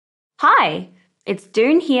Hi, it's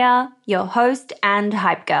Doone here, your host and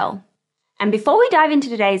hype girl. And before we dive into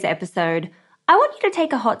today's episode, I want you to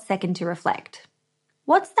take a hot second to reflect.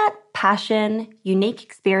 What's that passion, unique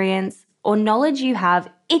experience, or knowledge you have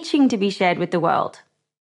itching to be shared with the world?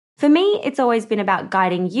 For me, it's always been about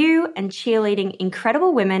guiding you and cheerleading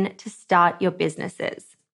incredible women to start your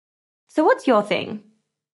businesses. So what's your thing?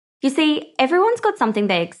 You see, everyone's got something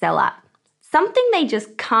they excel at, something they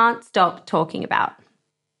just can't stop talking about.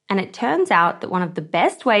 And it turns out that one of the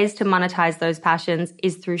best ways to monetize those passions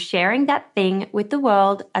is through sharing that thing with the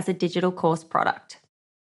world as a digital course product.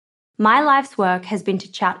 My life's work has been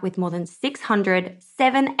to chat with more than 600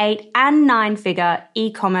 7, 8, and 9-figure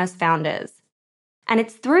e-commerce founders. And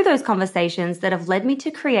it's through those conversations that have led me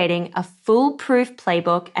to creating a foolproof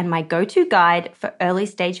playbook and my go-to guide for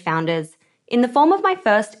early-stage founders in the form of my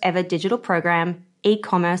first ever digital program,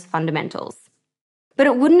 E-commerce Fundamentals. But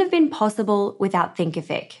it wouldn't have been possible without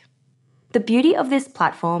Thinkific. The beauty of this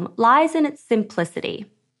platform lies in its simplicity.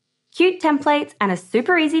 Cute templates and a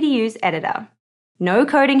super easy to use editor. No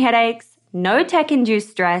coding headaches, no tech-induced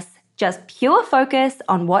stress, just pure focus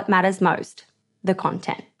on what matters most, the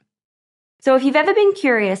content. So if you've ever been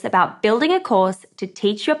curious about building a course to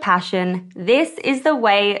teach your passion, this is the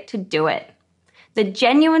way to do it. The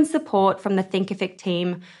genuine support from the Thinkific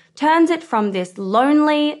team turns it from this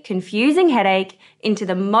lonely, confusing headache into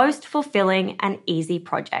the most fulfilling and easy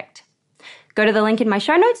project. Go to the link in my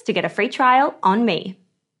show notes to get a free trial on me.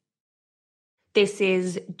 This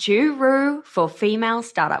is Rhyu for Female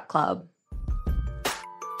Startup Club.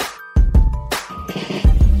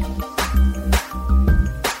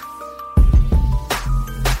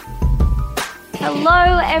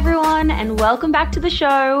 Hello everyone and welcome back to the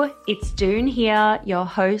show. It's Doone here, your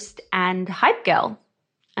host and hype girl.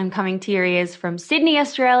 I'm coming to your ears from Sydney,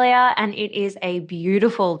 Australia, and it is a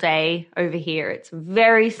beautiful day over here. It's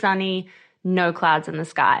very sunny, no clouds in the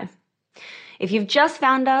sky. If you've just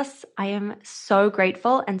found us, I am so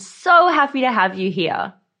grateful and so happy to have you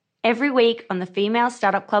here. Every week on the Female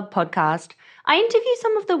Startup Club podcast, I interview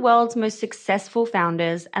some of the world's most successful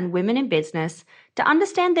founders and women in business to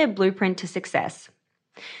understand their blueprint to success.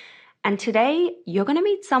 And today, you're going to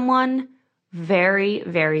meet someone very,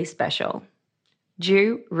 very special.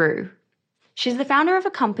 Rhyu. She's the founder of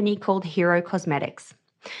a company called Hero Cosmetics.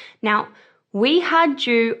 Now, we had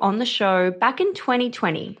Rhyu on the show back in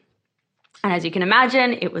 2020. And as you can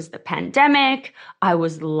imagine, it was the pandemic. I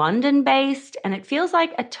was London-based, and it feels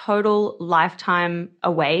like a total lifetime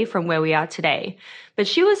away from where we are today. But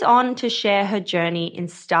she was on to share her journey in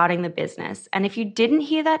starting the business. And if you didn't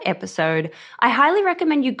hear that episode, I highly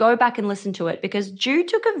recommend you go back and listen to it because Rhyu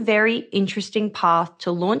took a very interesting path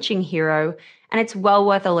to launching Hero, and it's well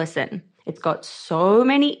worth a listen. It's got so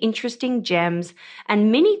many interesting gems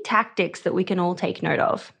and mini tactics that we can all take note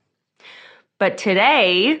of. But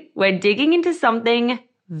today, we're digging into something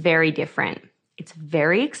very different. It's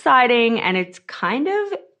very exciting and it's kind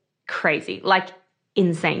of crazy, like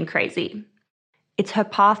insane crazy. It's her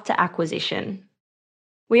path to acquisition.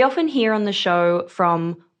 We often hear on the show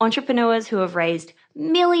from entrepreneurs who have raised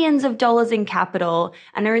millions of dollars in capital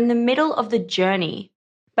and are in the middle of the journey.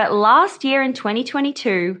 But last year in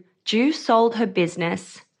 2022, Rhyu sold her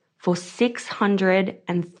business for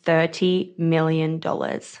 $630 million.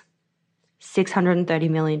 $630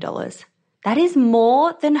 million. That is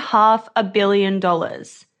more than $500 million.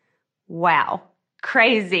 Wow,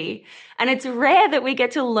 crazy. And it's rare that we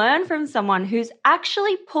get to learn from someone who's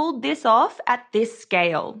actually pulled this off at this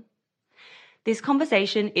scale. This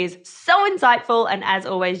conversation is so insightful, and as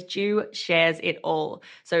always, Rhyu shares it all.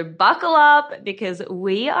 So buckle up because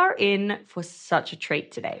we are in for such a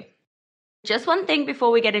treat today. Just one thing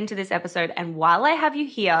before we get into this episode, and while I have you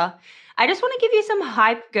here, I just want to give you some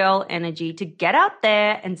hype girl energy to get out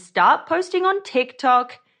there and start posting on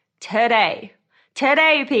TikTok today.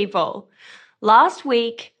 Today, people. Last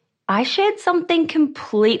week, I shared something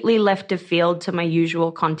completely left of field to my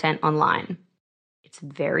usual content online. It's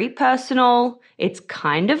very personal, it's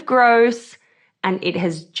kind of gross, and it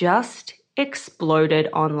has just exploded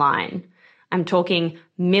online. I'm talking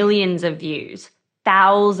millions of views,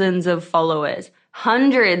 thousands of followers,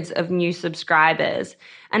 hundreds of new subscribers.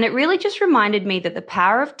 And it really just reminded me that the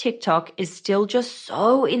power of TikTok is still just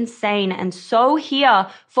so insane and so here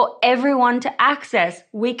for everyone to access.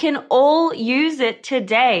 We can all use it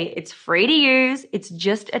today. It's free to use. It's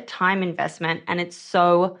just a time investment and it's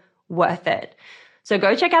so worth it. So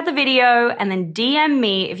go check out the video and then DM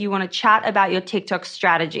me if you want to chat about your TikTok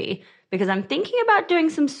strategy, because I'm thinking about doing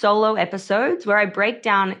some solo episodes where I break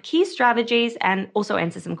down key strategies and also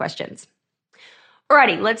answer some questions.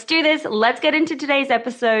 Alrighty, let's do this. Let's get into today's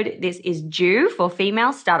episode. This is Ju for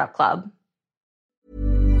Female Startup Club.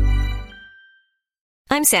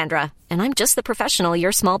 I'm Sandra, and I'm just the professional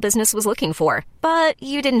your small business was looking for. But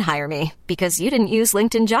you didn't hire me because you didn't use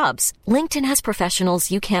LinkedIn Jobs. LinkedIn has professionals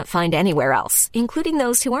you can't find anywhere else, including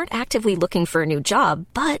those who aren't actively looking for a new job,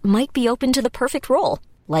 but might be open to the perfect role,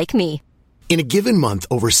 like me. In a given month,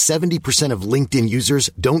 over 70% of LinkedIn users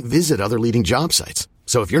don't visit other leading job sites.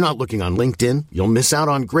 So if you're not looking on LinkedIn, you'll miss out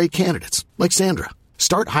on great candidates like Sandra.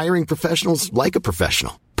 Start hiring professionals like a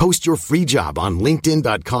professional. Post your free job on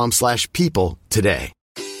linkedin.com/people today.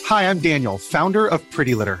 Hi, I'm Daniel, founder of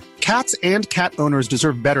Pretty Litter. Cats and cat owners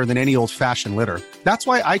deserve better than any old-fashioned litter. That's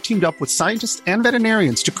why I teamed up with scientists and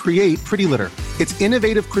veterinarians to create Pretty Litter. Its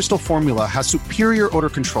innovative crystal formula has superior odor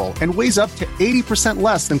control and weighs up to 80%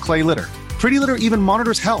 less than clay litter. Pretty Litter even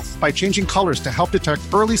monitors health by changing colors to help detect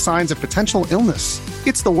early signs of potential illness.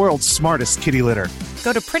 It's the world's smartest kitty litter.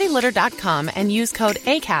 Go to prettylitter.com and use code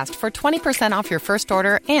ACAST for 20% off your first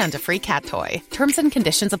order and a free cat toy. Terms and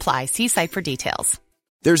conditions apply. See site for details.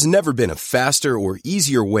 There's never been a faster or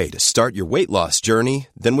easier way to start your weight loss journey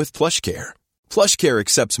than with PlushCare. PlushCare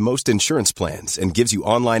accepts most insurance plans and gives you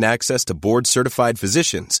online access to board-certified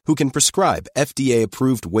physicians who can prescribe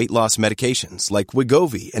FDA-approved weight loss medications like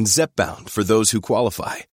Wegovy and Zepbound for those who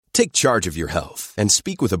qualify. Take charge of your health and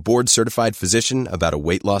speak with a board-certified physician about a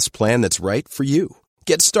weight loss plan that's right for you.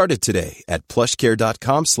 Get started today at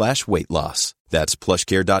plushcare.com/weight loss. That's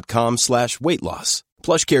plushcare.com/weight loss.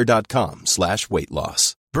 plushcare.com/weight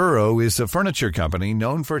loss. Burrow is a furniture company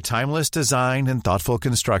known for timeless design and thoughtful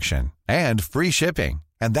construction and free shipping,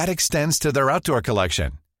 and that extends to their outdoor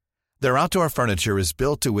collection. Their outdoor furniture is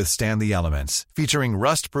built to withstand the elements, featuring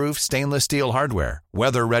rust-proof stainless steel hardware,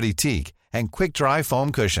 weather-ready teak, and quick-dry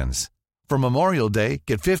foam cushions. For Memorial Day,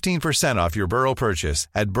 get 15% off your Burrow purchase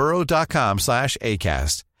at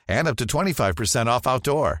burrow.com/acast and up to 25% off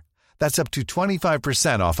outdoor. That's up to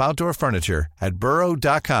 25% off outdoor furniture at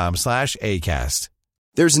burrow.com/acast.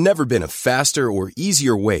 There's never been a faster or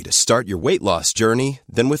easier way to start your weight loss journey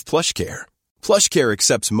than with PlushCare. PlushCare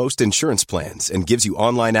accepts most insurance plans and gives you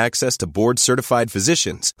online access to board-certified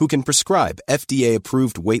physicians who can prescribe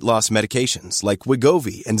FDA-approved weight loss medications like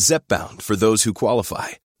Wegovy and Zepbound for those who qualify.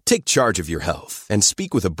 Take charge of your health and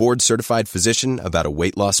speak with a board-certified physician about a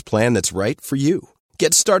weight loss plan that's right for you.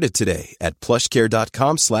 Get started today at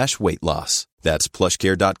plushcare.com/weight loss. That's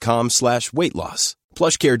plushcare.com/weight loss.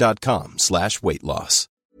 plushcare.com/weight loss.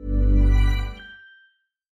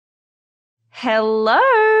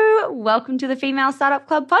 Hello, welcome to the Female Startup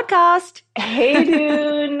Club podcast. Hey,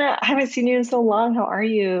 Dune. I haven't seen you in so long. How are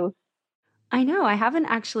you? I know, I haven't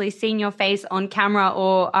actually seen your face on camera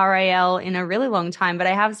or RAL in a really long time, but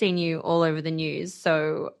I have seen you all over the news,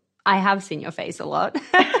 so I have seen your face a lot.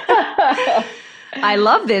 I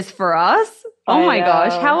love this for us. Oh my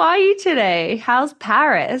gosh, how are you today? How's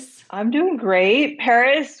Paris? I'm doing great.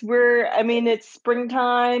 Paris, it's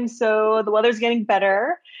springtime, so the weather's getting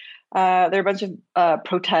better. There are a bunch of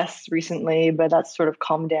protests recently, but that's sort of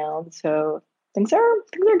calmed down. So things are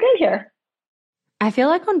good here. I feel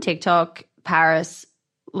like on TikTok, Paris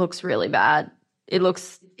looks really bad. It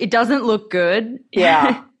doesn't look good.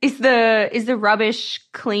 Yeah. Is the rubbish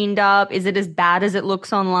cleaned up? Is it as bad as it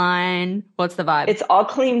looks online? What's the vibe? It's all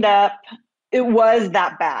cleaned up. It was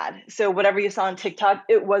that bad. So whatever you saw on TikTok,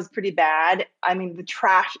 it was pretty bad. I mean, the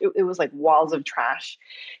trash, it was like walls of trash.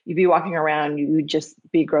 You'd be walking around, you would just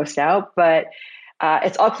be grossed out. But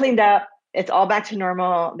it's all cleaned up. It's all back to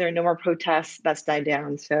normal. There are no more protests. That's died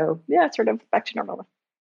down. So yeah, it's sort of back to normal.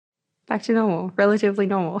 Back to normal, relatively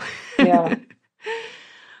normal. Yeah.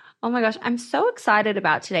 Oh my gosh, I'm so excited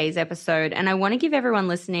about today's episode, and I want to give everyone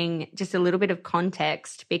listening just a little bit of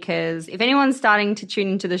context, because if anyone's starting to tune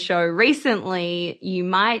into the show recently, you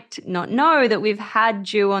might not know that we've had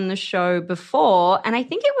Ju on the show before, and I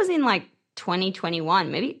think it was in like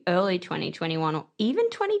 2021, maybe early 2021 or even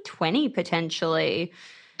 2020 potentially.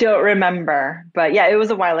 Don't remember, but yeah, it was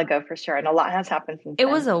a while ago for sure, and a lot has happened since then.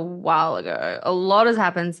 It was a while ago. A lot has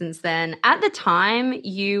happened since then. At the time,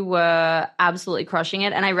 you were absolutely crushing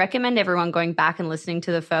it, and I recommend everyone going back and listening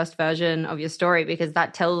to the first version of your story, because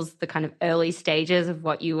that tells the kind of early stages of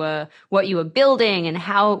what you were building and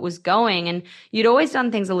how it was going. And you'd always done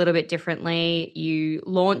things a little bit differently. You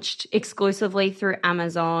launched exclusively through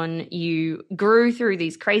Amazon. You grew through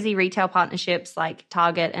these crazy retail partnerships like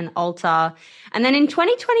Target and Ulta, and then in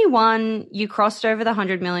 2021, you crossed over the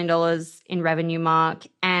 $100 million in revenue mark,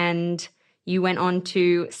 and you went on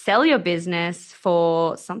to sell your business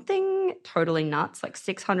for something totally nuts, like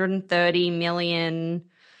 $630 million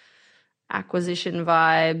acquisition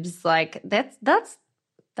vibes. Like that's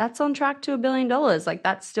that's on track to $1 billion. Like,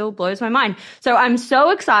 that still blows my mind. So I'm so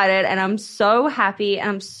excited and I'm so happy and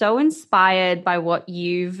I'm so inspired by what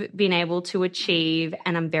you've been able to achieve.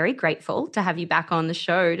 And I'm very grateful to have you back on the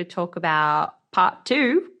show to talk about part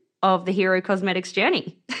 2 of the Hero Cosmetics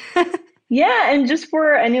journey. Yeah, and just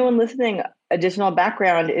for anyone listening, additional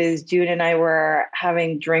background is June and I were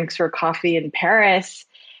having drinks or coffee in Paris.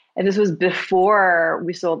 And this was before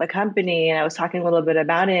we sold the company. And I was talking a little bit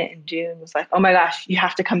about it. And June was like, oh my gosh, you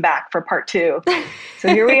have to come back for part 2. So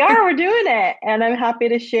here we are, we're doing it. And I'm happy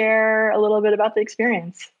to share a little bit about the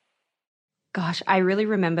experience. Gosh, I really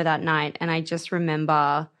remember that night. And I just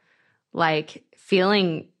remember like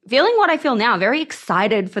feeling what I feel now, very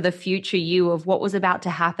excited for the future you of what was about to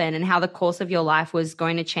happen and how the course of your life was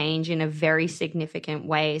going to change in a very significant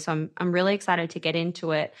way. So I'm really excited to get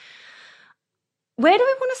into it. Where do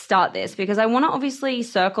we want to start this? Because I want to obviously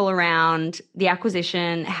circle around the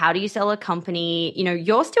acquisition. How do you sell a company? You know,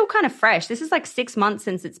 you're still kind of fresh. This is like 6 months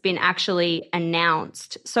since it's been actually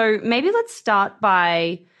announced. So maybe let's start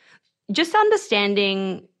by just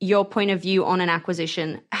understanding your point of view on an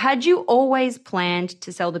acquisition. Had you always planned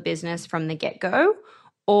to sell the business from the get-go,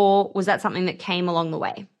 or was that something that came along the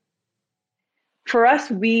way? For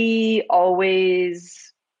us, we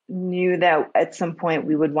always knew that at some point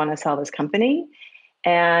we would want to sell this company.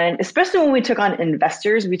 And especially when we took on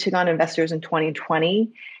investors in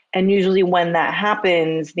 2020. And usually when that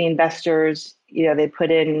happens, the investors, you know, they put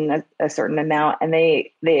in a certain amount and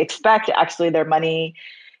they expect actually their money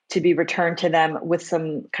to be returned to them with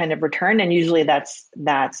some kind of return. And usually that's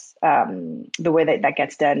the way that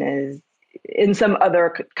gets done is in some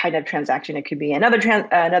other kind of transaction. It could be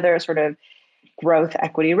another sort of growth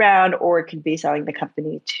equity round, or it could be selling the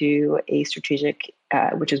company to a strategic,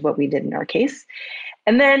 which is what we did in our case.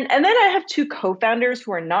 And then I have 2 co-founders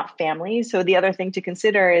who are not family. So the other thing to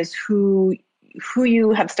consider is who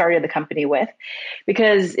you have started the company with,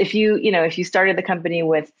 because if you started the company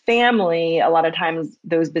with family, a lot of times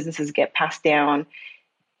those businesses get passed down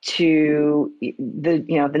to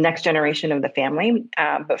the next generation of the family.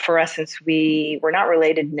 But for us, since we were not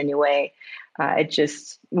related in any way,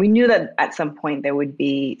 we knew that at some point there would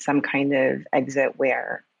be some kind of exit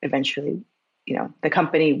where eventually, the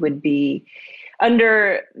company would be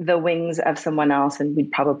under the wings of someone else, and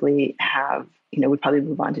we'd probably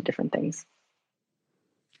move on to different things.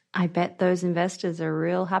 I bet those investors are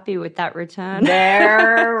real happy with that return.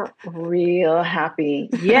 They're real happy.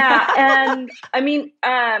 Yeah. And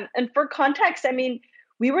and for context,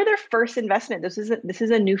 we were their first investment. This is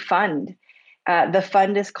a new fund. The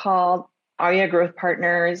fund is called Rhyu Growth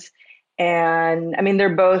Partners. And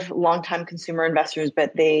they're both longtime consumer investors,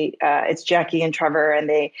 but it's Jackie and Trevor, and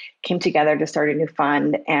they came together to start a new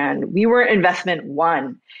fund. And we were investment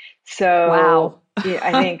 1. So wow.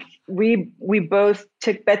 I think we both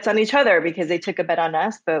took bets on each other because they took a bet on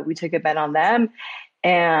us, but we took a bet on them,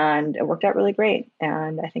 and it worked out really great.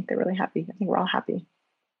 And I think they're really happy. I think we're all happy.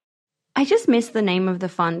 I just missed the name of the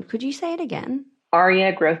fund. Could you say it again?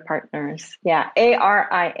 Rhyu Growth Partners. Yeah.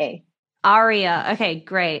 ARIA. Aria. Okay,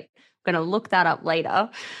 great. I'm going to look that up later.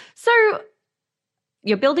 So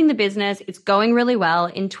you're building the business. It's going really well.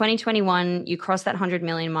 In 2021, you crossed that 100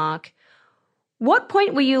 million mark. What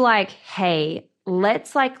point were you like, hey,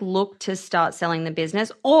 let's look to start selling the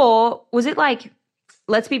business? Or was it like,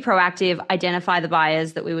 let's be proactive, identify the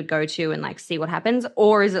buyers that we would go to and see what happens?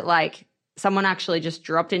 Or is it like someone actually just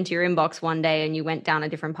dropped into your inbox one day and you went down a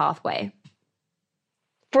different pathway?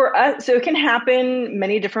 For us, so it can happen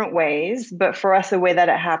many different ways, but for us, the way that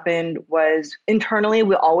it happened was internally,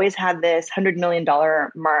 we always had this $100 million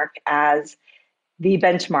mark as the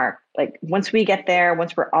benchmark. Like once we get there,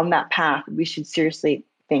 once we're on that path, we should seriously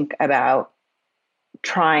think about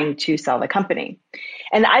trying to sell the company.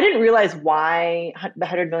 And I didn't realize why the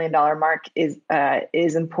 $100 million mark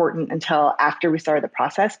is important until after we started the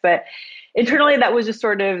process. But internally, that was just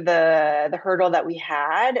sort of the hurdle that we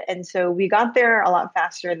had. And so we got there a lot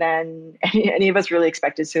faster than any of us really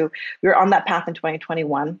expected. So we were on that path in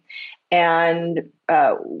 2021. And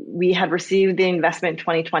we had received the investment in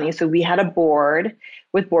 2020. So we had a board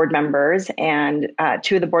with board members, and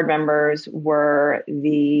 2 of the board members were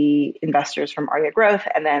the investors from Rhyu Growth,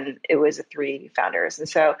 and then it was the 3 founders. And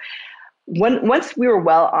so once we were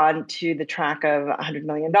well on to the track of $100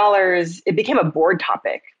 million, it became a board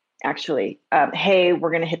topic, actually. Hey,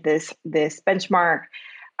 we're going to hit this benchmark.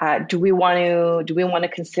 Do we want to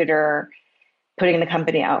consider putting the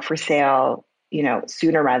company out for sale,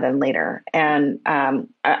 sooner rather than later? And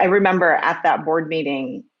I remember at that board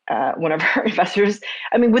meeting, one of our investors,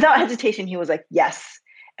 without hesitation, he was like, yes.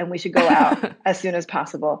 and we should go out as soon as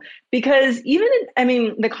possible. Because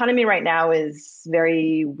the economy right now is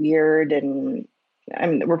very weird, and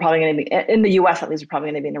we're probably going to be, in the US at least, we're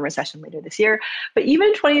probably going to be in a recession later this year. But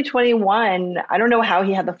even 2021, I don't know how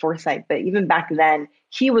he had the foresight, but even back then,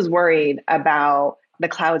 he was worried about the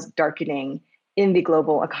clouds darkening in the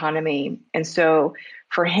global economy. And so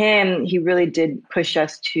for him, he really did push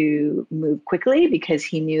us to move quickly, because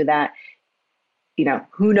he knew that,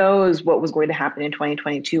 who knows what was going to happen in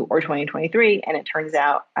 2022 or 2023. And it turns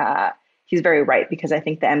out he's very right, because I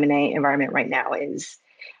think the M&A environment right now is,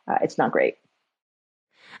 it's not great.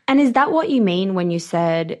 And is that what you mean when you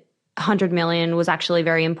said 100 million was actually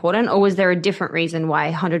very important, or was there a different reason why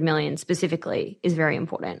 100 million specifically is very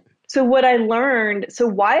important? So what I learned,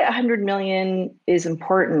 why 100 million is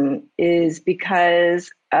important is because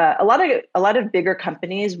a lot of bigger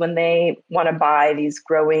companies, when they want to buy these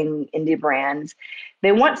growing indie brands,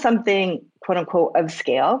 they want something, quote unquote, of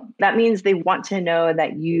scale. That means they want to know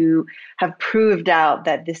that you have proved out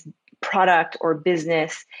that this product or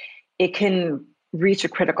business, it can reach a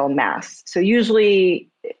critical mass. So usually,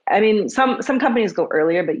 some companies go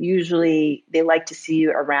earlier, but usually they like to see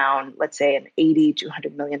you around, let's say, an $80 to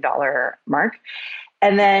 $100 million mark.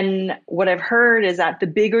 And then what I've heard is that the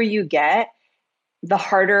bigger you get, the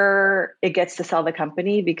harder it gets to sell the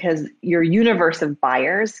company, because your universe of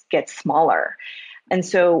buyers gets smaller. And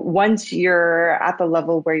so once you're at the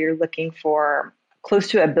level where you're looking for close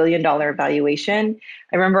to $1 billion valuation,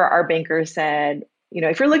 I remember our banker said,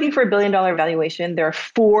 if you're looking for $1 billion valuation, there are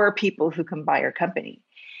 4 people who can buy your company.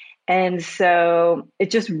 And so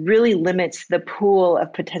it just really limits the pool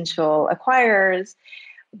of potential acquirers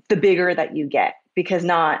the bigger that you get, because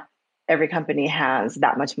not every company has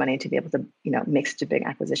that much money to be able to, make such a big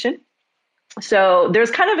acquisition. So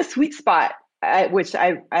there's kind of a sweet spot, which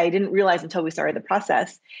I didn't realize until we started the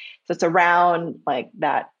process. So it's around like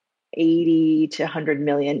that 80 to 100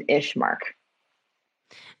 million-ish mark.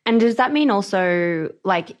 And does that mean also,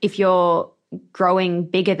 like, if you're growing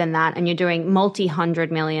bigger than that and you're doing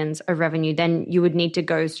multi-hundred millions of revenue, then you would need to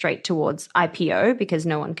go straight towards IPO, because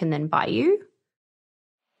no one can then buy you?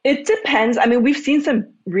 It depends. We've seen some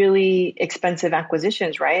really expensive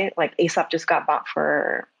acquisitions, right? Like Aesop just got bought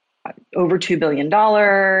for over $2 billion.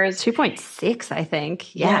 2.6, I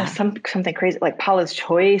think. Yeah. Something crazy. Like Paula's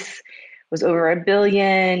Choice was over $1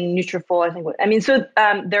 billion. Nutrafol, I think. So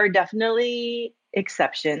there are definitely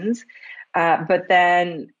exceptions. But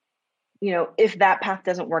then, if that path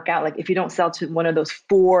doesn't work out, like if you don't sell to one of those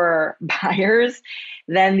 4 buyers,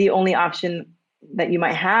 then the only option that you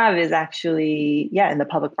might have is actually, in the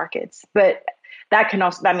public markets. But that can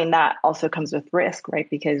also, that also comes with risk, right?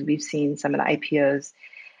 Because we've seen some of the IPOs,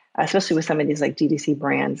 especially with some of these like DTC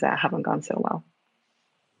brands, that haven't gone so well.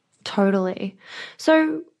 Totally.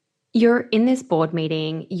 So you're in this board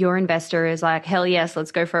meeting, your investor is like, hell yes,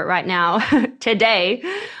 let's go for it right now, today.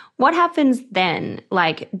 What happens then?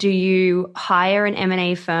 Like, do you hire an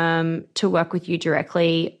M&A firm to work with you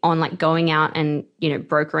directly on like going out and,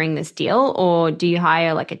 brokering this deal? Or do you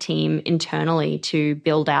hire like a team internally to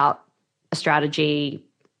build out a strategy,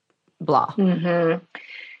 blah? Mm-hmm.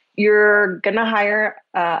 You're going to hire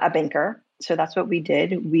a banker. So that's what we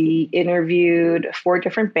did. We interviewed 4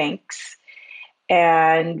 different banks,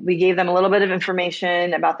 and we gave them a little bit of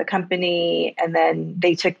information about the company, and then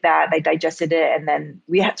they took that, they digested it, and then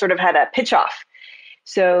we sort of had a pitch off.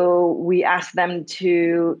 So we asked them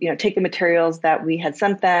to, take the materials that we had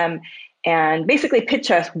sent them and basically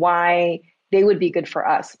pitch us why they would be good for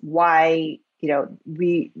us, why,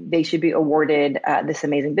 they should be awarded this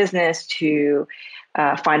amazing business to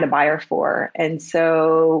find a buyer for. And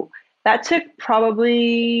so that took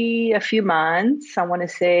probably a few months. I want to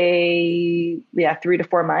say, 3 to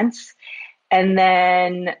 4 months. And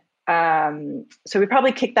then, so we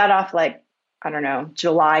probably kicked that off like,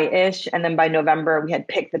 July-ish. And then by November, we had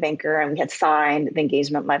picked the banker and we had signed the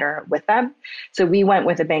engagement letter with them. So we went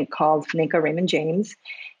with a bank called Financo Raymond James.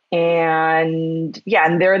 And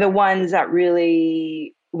and they're the ones that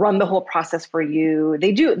really run the whole process for you.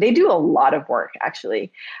 They do a lot of work,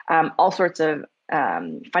 actually, all sorts of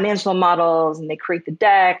financial models, and they create the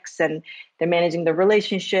decks, and they're managing the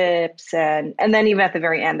relationships, and then even at the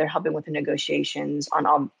very end, they're helping with the negotiations on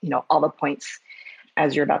all the points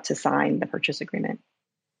as you're about to sign the purchase agreement.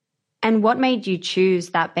 And what made you choose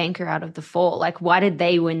that banker out of the 4? Like, why did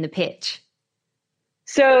they win the pitch?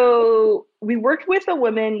 So we worked with a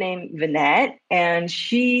woman named Vinette, and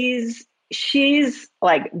she's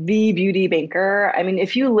like the beauty banker.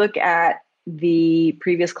 If you look at the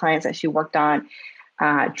previous clients that she worked on,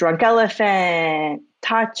 Drunk Elephant,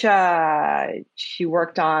 Tatcha. She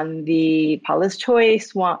worked on the Paula's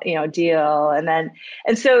Choice one, deal. And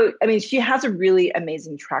so, I mean, she has a really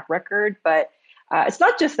amazing track record, but it's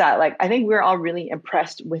not just that. Like, I think we're all really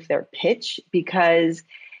impressed with their pitch because,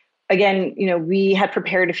 again, we had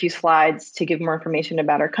prepared a few slides to give more information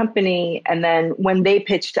about our company. And then when they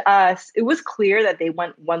pitched to us, it was clear that they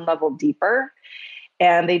went one level deeper.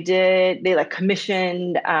 And they like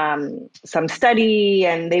commissioned some study,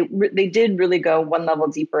 and they did really go one level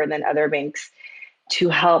deeper than other banks to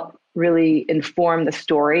help really inform the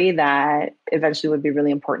story that eventually would be really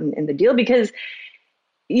important in the deal. Because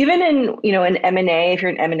even in M&A, if you're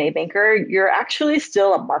an M&A banker, you're actually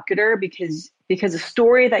still a marketer because the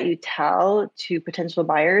story that you tell to potential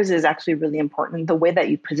buyers is actually really important. The way that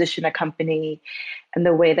you position a company and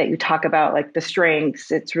the way that you talk about like the strengths,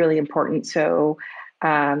 it's really important. So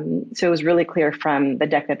it was really clear from the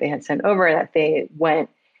deck that they had sent over that they went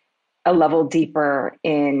a level deeper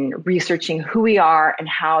in researching who we are and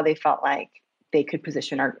how they felt like they could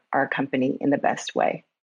position our company in the best way.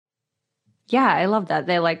 Yeah, I love that.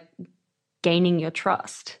 They're like gaining your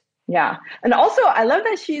trust. Yeah. And also I love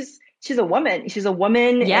that she's a woman. She's a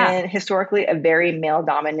woman in historically a very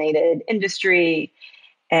male-dominated industry.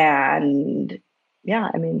 And yeah,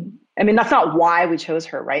 I mean, that's not why we chose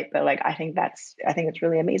her, right? But like, I think it's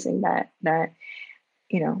really amazing that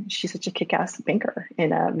she's such a kick-ass banker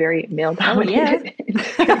in a very male-dominated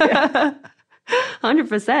industry.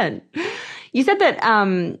 100%. You said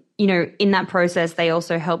that, in that process, they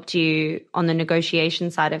also helped you on the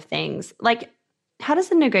negotiation side of things. Like, how does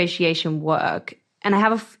the negotiation work? And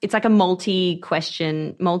it's like a multiple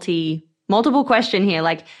question here.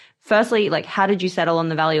 Like, firstly, like, how did you settle on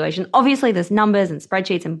the valuation? Obviously, there's numbers and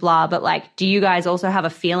spreadsheets and blah, but like, do you guys also have a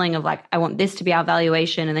feeling of like, I want this to be our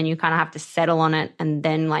valuation, and then you kind of have to settle on it and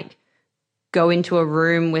then like go into a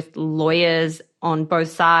room with lawyers on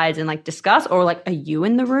both sides and like discuss, or like, are you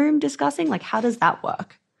in the room discussing? Like, how does that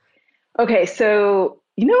work? Okay, so,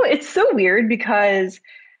 it's so weird because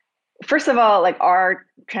first of all, like our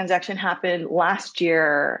transaction happened last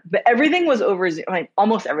year, but everything was over Zoom. Like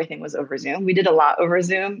almost everything was over Zoom. We did a lot over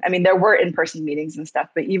Zoom. I mean, there were in-person meetings and stuff,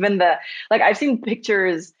 but even I've seen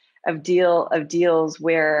pictures of deals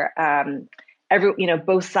where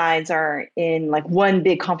both sides are in like one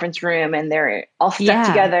big conference room and they're all stuck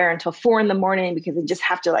together until 4 a.m. because they just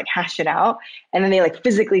have to like hash it out. And then they like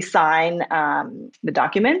physically sign the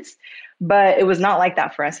documents. But it was not like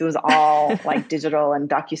that for us. It was all like digital and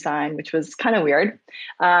DocuSign, which was kind of weird.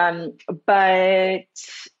 Oh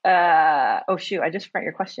shoot, I just forgot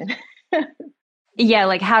your question. Yeah,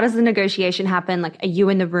 like how does the negotiation happen? Like, are you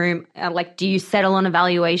in the room? Like, do you settle on a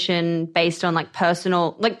valuation based on like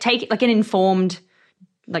personal, like take like an informed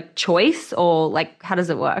like choice, or like how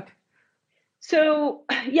does it work? So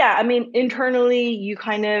yeah, I mean, internally you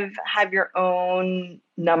kind of have your own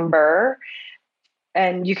number.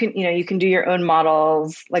 And you can do your own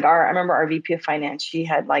models. Like I remember our VP of finance, she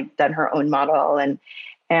had like done her own model and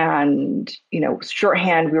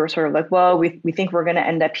shorthand, we were sort of like, well, we think we're going to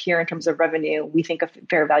end up here in terms of revenue. We think a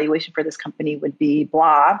fair valuation for this company would be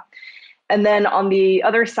blah. And then on the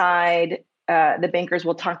other side, the bankers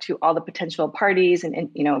will talk to all the potential parties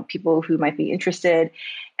and people who might be interested.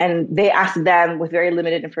 And they ask them with very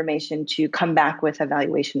limited information to come back with a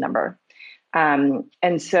valuation number.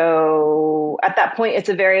 And so at that point, it's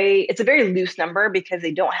a very loose number because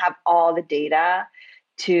they don't have all the data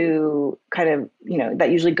to kind of,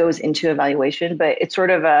 that usually goes into evaluation, but it's sort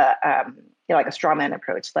of like a straw man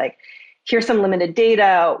approach. Like, here's some limited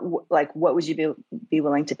data, like what would you be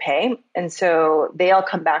willing to pay? And so they all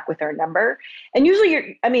come back with their number. And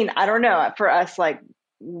usually I don't know, for us, like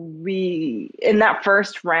in that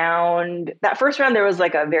first round, there was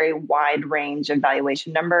like a very wide range of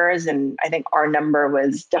valuation numbers. And I think our number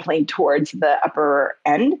was definitely towards the upper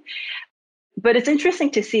end. But it's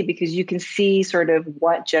interesting to see because you can see sort of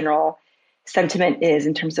what general sentiment is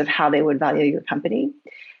in terms of how they would value your company.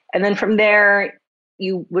 And then from there,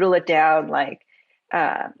 you whittle it down like,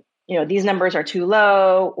 these numbers are too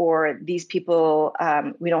low, or these people,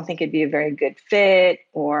 we don't think it'd be a very good fit,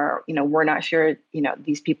 or, we're not sure,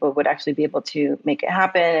 these people would actually be able to make it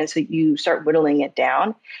happen. And so you start whittling it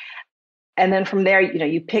down. And then from there,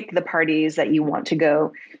 you pick the parties that you want to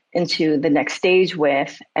go into the next stage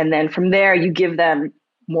with. And then from there, you give them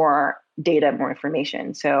more data, more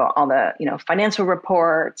information. So all the, financial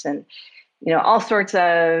reports and, all sorts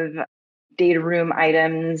of data room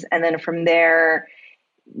items. And then from there,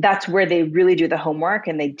 that's where they really do the homework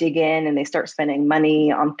and they dig in and they start spending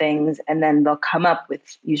money on things. And then they'll come up with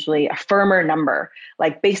usually a firmer number,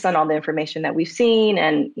 like based on all the information that we've seen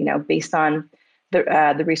and, based on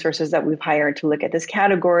the resources that we've hired to look at this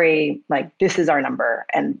category, like this is our number,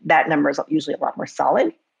 and that number is usually a lot more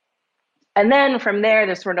solid. And then from there,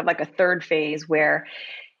 there's sort of like a third phase where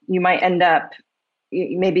you might end up,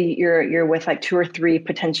 maybe you're with like 2 or 3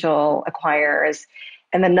 potential acquirers,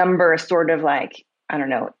 and the number is sort of like, I don't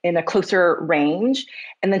know, in a closer range.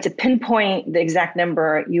 And then to pinpoint the exact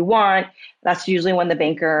number you want, that's usually when the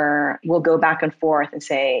banker will go back and forth and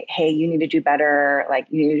say, hey, you need to do better. Like,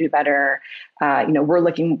 you need to do better. We're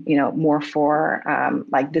looking, more for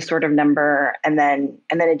like this sort of number. And then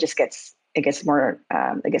it just gets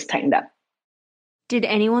tightened up. Did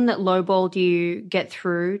anyone that lowballed you get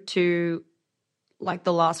through to like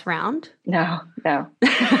the last round? No.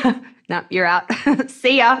 No, you're out.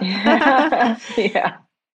 See ya. Yeah.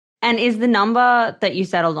 And is the number that you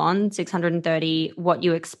settled on, 630, what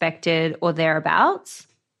you expected or thereabouts?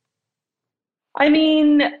 I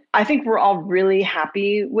mean, I think we're all really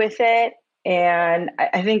happy with it. And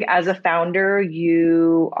I think as a founder,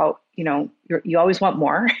 you always want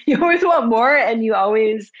more. You always want more, and you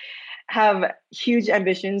always have huge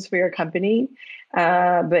ambitions for your company.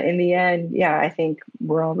 But in the end, yeah, I think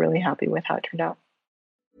we're all really happy with how it turned out.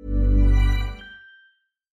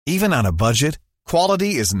 Even on a budget,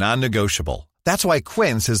 quality is non-negotiable. That's why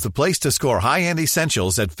Quince is the place to score high-end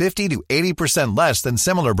essentials at 50 to 80% less than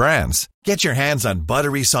similar brands. Get your hands on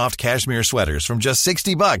buttery soft cashmere sweaters from just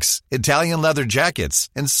 $60, Italian leather jackets,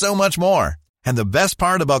 and so much more. And the best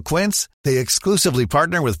part about Quince, they exclusively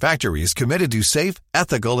partner with factories committed to safe,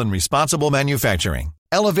 ethical, and responsible manufacturing.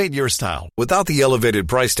 Elevate your style without the elevated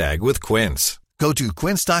price tag with Quince. Go to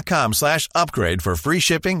quince.com/upgrade for free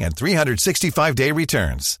shipping and 365-day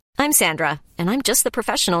returns. I'm Sandra, and I'm just the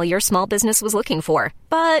professional your small business was looking for.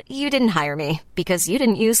 But you didn't hire me because you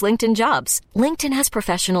didn't use LinkedIn Jobs. LinkedIn has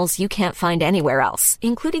professionals you can't find anywhere else,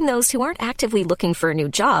 including those who aren't actively looking for a new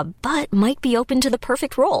job, but might be open to the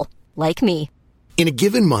perfect role, like me. In a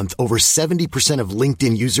given month, over 70% of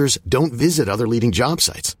LinkedIn users don't visit other leading job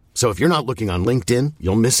sites. So if you're not looking on LinkedIn,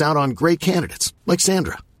 you'll miss out on great candidates like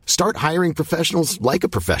Sandra. Start hiring professionals like a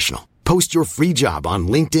professional. Post your free job on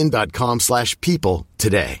linkedin.com/people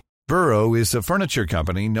today. Burrow is a furniture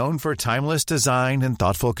company known for timeless design and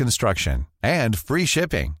thoughtful construction and free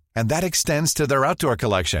shipping, and that extends to their outdoor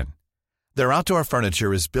collection. Their outdoor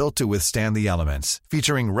furniture is built to withstand the elements,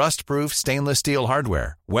 featuring rust-proof stainless steel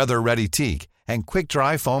hardware, weather-ready teak, and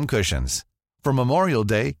quick-dry foam cushions. For Memorial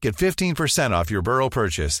Day, get 15% off your Burrow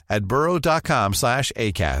purchase at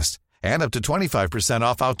burrow.com/ACAST and up to 25%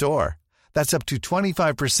 off outdoor. That's up to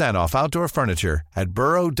 25% off outdoor furniture at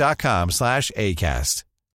burrow.com/ACAST.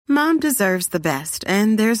 Mom deserves the best,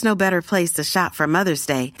 and there's no better place to shop for Mother's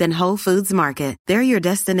Day than Whole Foods Market. They're your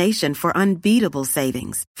destination for unbeatable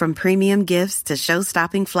savings, from premium gifts to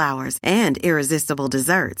show-stopping flowers and irresistible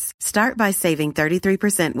desserts. Start by saving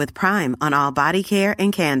 33% with Prime on all body care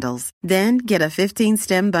and candles. Then get a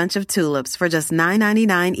 15-stem bunch of tulips for just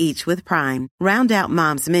 $9.99 each with Prime. Round out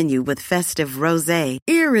Mom's menu with festive rosé,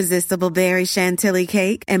 irresistible berry chantilly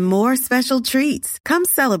cake, and more special treats. Come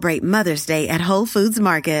celebrate Mother's Day at Whole Foods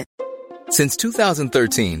Market. Since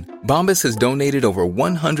 2013, Bombas has donated over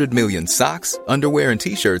 100 million socks, underwear, and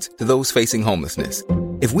T-shirts to those facing homelessness.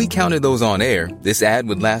 If we counted those on air, this ad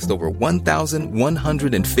would last over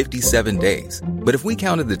 1,157 days. But if we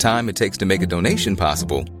counted the time it takes to make a donation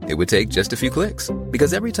possible, it would take just a few clicks.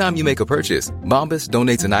 Because every time you make a purchase, Bombas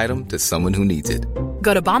donates an item to someone who needs it.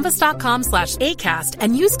 Go to bombas.com/ACAST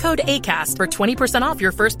and use code ACAST for 20% off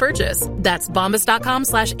your first purchase. That's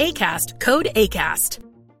bombas.com/ACAST, code ACAST.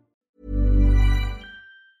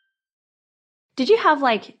 Did you have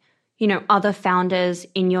other founders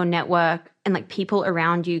in your network and people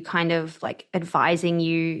around you kind of advising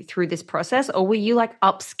you through this process? Or were you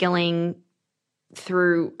upskilling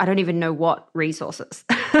through, I don't even know what resources?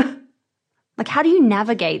 How do you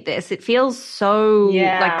navigate this? It feels so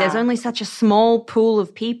there's only such a small pool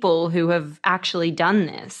of people who have actually done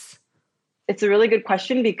this. It's a really good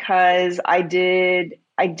question, because I did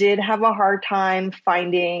have a hard time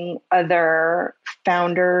finding other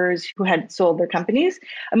founders who had sold their companies.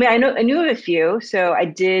 I mean, I knew of a few, so I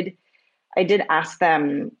did ask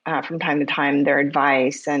them from time to time their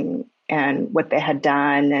advice and what they had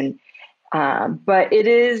done. And but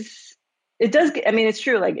it's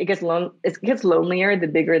true. It gets lonelier the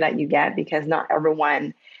bigger that you get, because not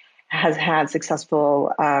everyone has had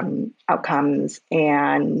successful outcomes.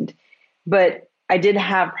 But I did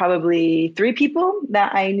have probably 3 people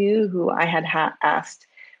that I knew who I had asked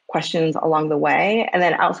questions along the way. And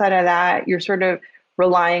then outside of that, you're sort of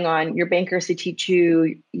relying on your bankers to teach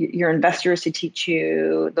you, your investors to teach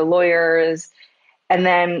you, the lawyers. And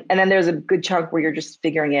then there's a good chunk where you're just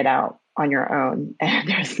figuring it out on your own, and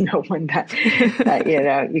there's no one that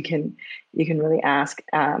you can really ask.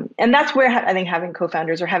 And that's where I think having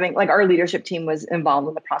co-founders or having like our leadership team was involved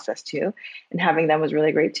in the process too, and having them was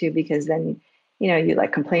really great too, because then you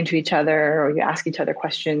like complain to each other or you ask each other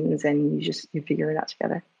questions and you figure it out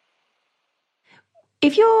together.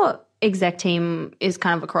 If your exec team is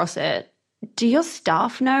kind of across it, do your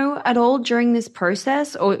staff know at all during this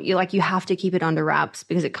process, or you have to keep it under wraps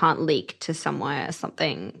because it can't leak to somewhere,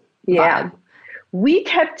 something? Yeah. Vibe? We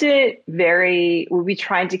kept it we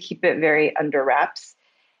tried to keep it very under wraps.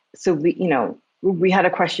 So we had a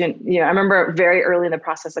question, I remember very early in the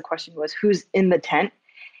process, the question was who's in the tent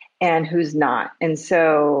and who's not. And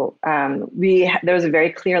so there was a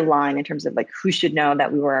very clear line in terms of like who should know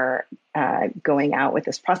that we were going out with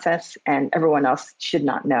this process and everyone else should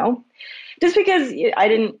not know. Just because I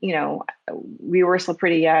didn't, we were still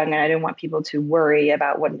pretty young and I didn't want people to worry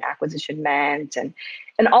about what an acquisition meant. And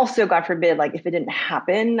also, God forbid, like if it didn't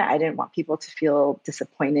happen, I didn't want people to feel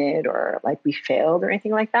disappointed or like we failed or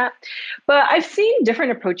anything like that. But I've seen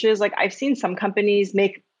different approaches. Like I've seen some companies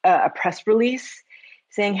make a press release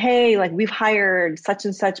saying, hey, like we've hired such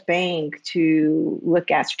and such bank to look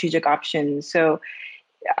at strategic options. So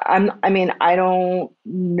I don't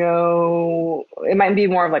know. It might be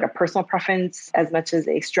more of like a personal preference as much as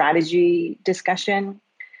a strategy discussion.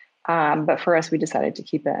 But for us, we decided to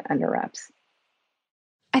keep it under wraps.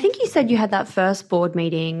 I think you said you had that first board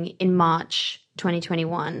meeting in March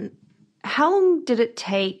 2021. How long did it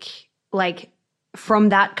take, like, from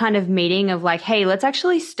that kind of meeting of like, hey, let's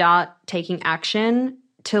actually start taking action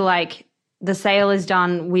to like the sale is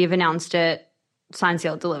done, we've announced it, signed,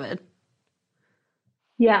 sealed, delivered?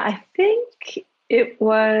 Yeah, I think it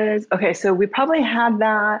was, okay, so we probably had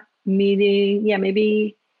that meeting,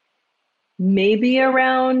 maybe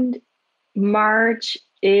around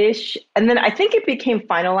March-ish. And then I think it became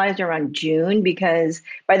finalized around June because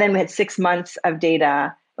by then we had 6 months of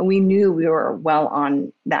data and we knew we were well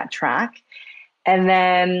on that track. And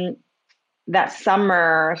then that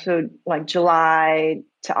summer, so like July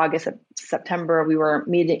to August, September, we were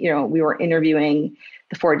meeting, we were interviewing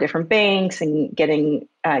the 4 different banks and giving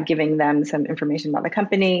them some information about the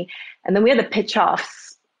company. And then we had the pitch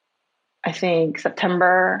offs, I think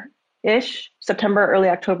September, early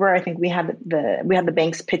October. I think we had the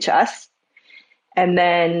banks pitch us. And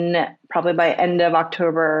then probably by end of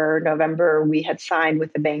October, November, we had signed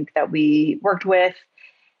with the bank that we worked with.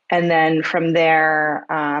 And then from there,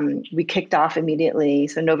 we kicked off immediately.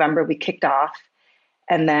 So November, we kicked off.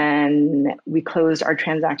 And then we closed our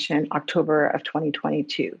transaction October of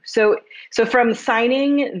 2022. So from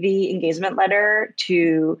signing the engagement letter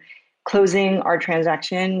to closing our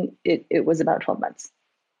transaction, it was about 12 months.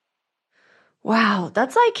 Wow,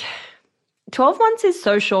 that's like 12 months is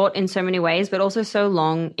so short in so many ways, but also so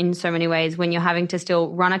long in so many ways when you're having to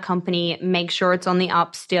still run a company, make sure it's on the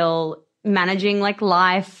up still, managing like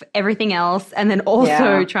life, everything else, and then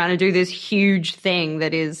also trying to do this huge thing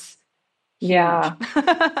that is huge. Yeah.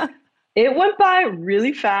 It went by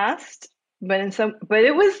really fast, but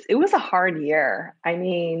it was a hard year. I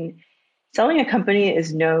mean, selling a company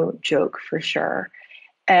is no joke for sure.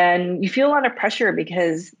 And you feel a lot of pressure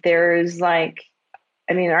because there's like,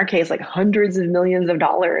 I mean, in our case, like hundreds of millions of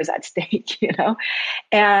dollars at stake,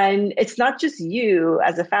 and it's not just you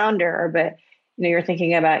as a founder, but you're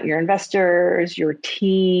thinking about your investors, your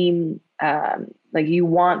team, like you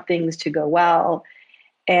want things to go well.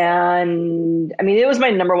 And I mean, it was my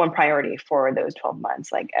number one priority for those 12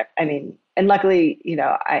 months. Like, I mean, and luckily,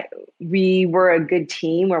 we were a good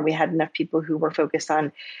team where we had enough people who were focused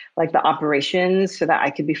on like the operations so that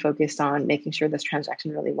I could be focused on making sure this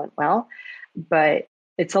transaction really went well. But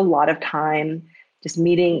it's a lot of time just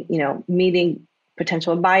meeting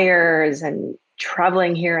potential buyers and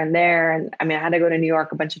traveling here and there. And I mean, I had to go to New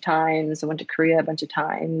York a bunch of times. I went to Korea a bunch of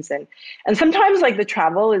times. And sometimes like the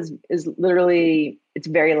travel is literally, it's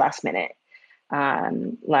very last minute.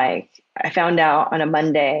 Like I found out on a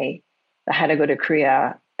Monday I had to go to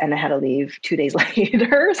Korea and I had to leave 2 days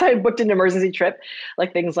later. So I booked an emergency trip,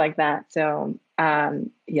 like things like that. So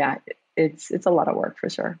yeah, it's a lot of work for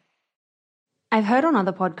sure. I've heard on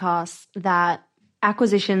other podcasts that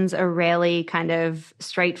acquisitions are rarely kind of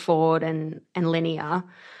straightforward and linear.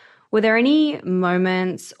 Were there any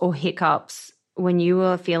moments or hiccups when you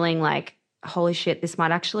were feeling like, holy shit, this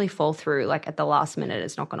might actually fall through, like at the last minute,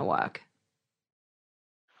 it's not going to work?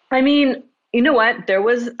 I mean, you know what? There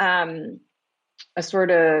was a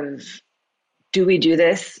sort of, do we do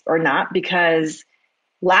this or not? Because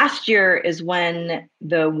last year is when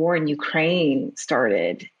the war in Ukraine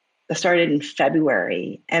started. It started in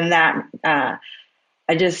February. And that,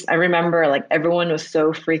 I remember like everyone was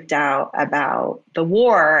so freaked out about the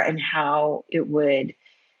war and how it would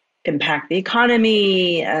impact the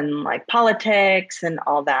economy and like politics and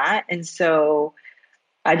all that. And so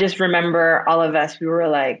I just remember all of us, we were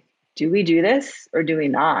like, do we do this or do we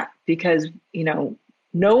not? Because,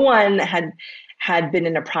 no one had been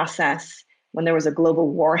in a process when there was a global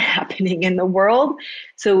war happening in the world.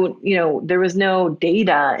 So, there was no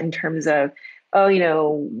data in terms of,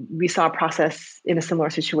 we saw a process in a similar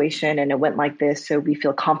situation and it went like this. So we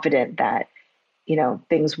feel confident that,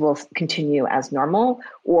 things will continue as normal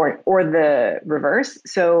or the reverse.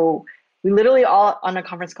 So we literally all on a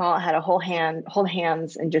conference call had a hold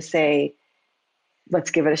hands and just say,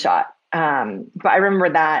 let's give it a shot. But I remember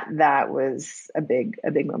that was a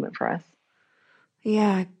big moment for us.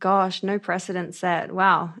 Yeah, gosh, no precedent set.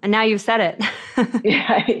 Wow. And now you've said it.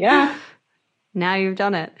 Yeah. Now you've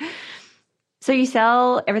done it. So you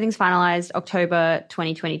sell, everything's finalized October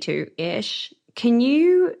 2022-ish. Can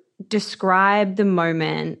you describe the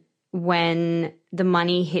moment when the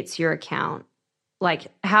money hits your account? Like,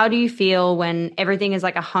 how do you feel when everything is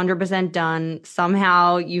like 100% done?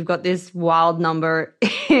 Somehow you've got this wild number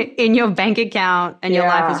in your bank account and your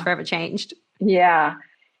life is forever changed. Yeah.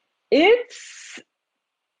 It's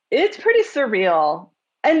pretty surreal.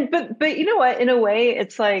 And, but you know what, in a way,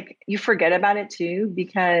 it's like you forget about it too,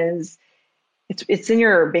 because it's in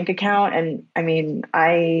your bank account. And I mean,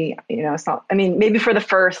 it's not, I mean, maybe for the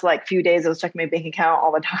first like few days I was checking my bank account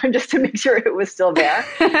all the time just to make sure it was still there.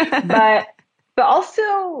 But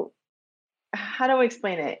also, how do I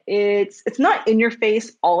explain it? It's not in your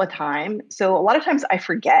face all the time. So a lot of times I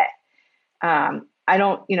forget. I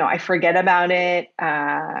forget about it.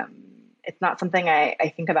 It's not something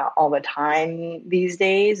I think about all the time these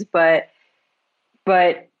days, but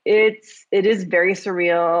it is very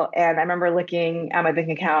surreal. And I remember looking at my bank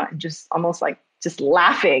account and just almost like just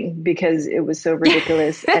laughing because it was so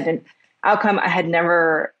ridiculous and an outcome I had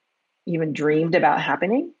never even dreamed about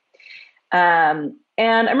happening. And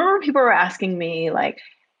I remember people were asking me like,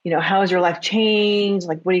 how has your life changed?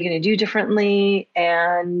 Like, what are you going to do differently?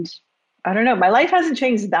 And I don't know, my life hasn't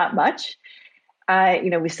changed that much.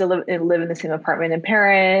 We still live in the same apartment in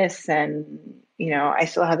Paris, and, I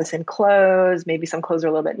still have the same clothes. Maybe some clothes are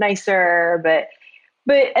a little bit nicer, but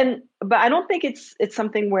I don't think it's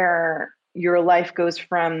something where your life goes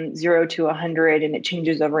from 0 to 100 and it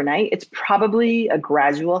changes overnight. It's probably a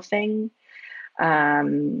gradual thing.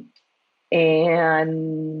 And I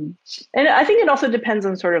think it also depends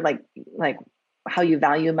on sort of like how you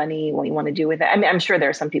value money, what you want to do with it. I mean, I'm sure there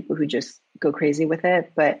are some people who just go crazy with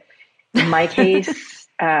it, but in my case,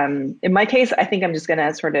 I think I'm just going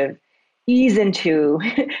to sort of ease into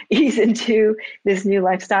this new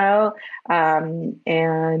lifestyle, and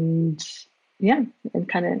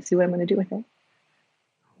kind of see what I'm going to do with it.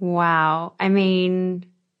 Wow. I mean,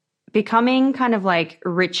 becoming kind of like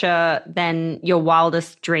richer than your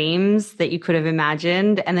wildest dreams that you could have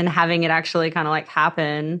imagined, and then having it actually kind of like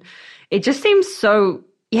happen, it just seems so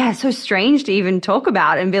strange to even talk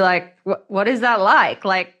about and be like, what is that like?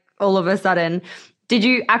 Like, all of a sudden, did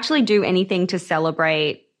you actually do anything to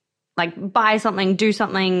celebrate? Like, buy something, do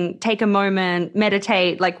something, take a moment,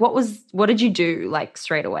 meditate? Like, what did you do like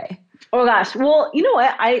straight away? Oh gosh. Well, you know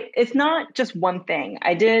what? It's not just one thing.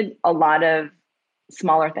 I did a lot of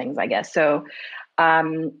smaller things, I guess. So,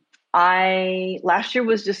 last year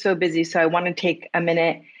was just so busy. So I want to take a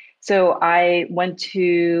minute. So I went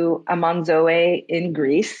to Amanzoe in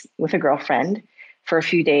Greece with a girlfriend for a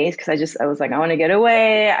few days because I was like, I want to get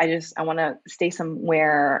away. I want to stay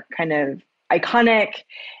somewhere kind of iconic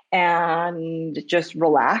and just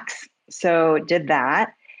relax. So did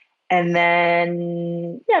that. And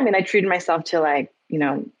then, I treated myself to like,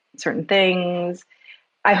 certain things.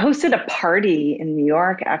 I hosted a party in New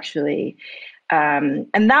York, actually. And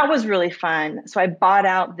that was really fun. So I bought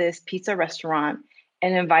out this pizza restaurant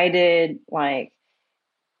and invited like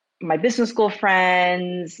my business school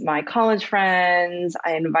friends, my college friends.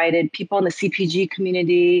 I invited people in the CPG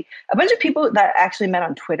community, a bunch of people that I actually met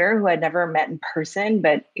on Twitter who I'd never met in person,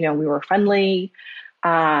 but, we were friendly.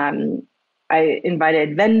 I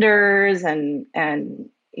invited vendors and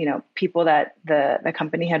people that the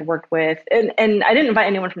company had worked with. And I didn't invite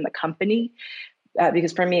anyone from the company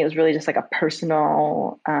because for me, it was really just like a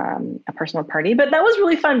personal party. But that was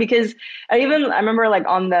really fun because I remember like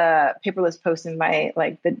on the paperless post in my,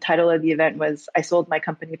 like the title of the event was, I sold my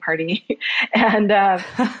company party. and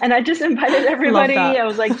I just invited everybody. I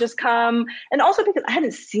was like, just come. And also because I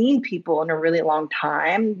hadn't seen people in a really long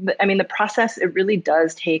time. I mean, the process, it really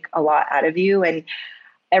does take a lot out of you. And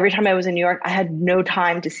every time I was in New York, I had no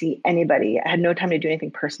time to see anybody. I had no time to do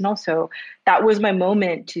anything personal. So that was my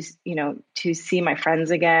moment to, to see my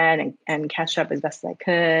friends again and catch up as best as I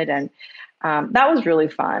could. And that was really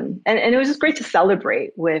fun. And it was just great to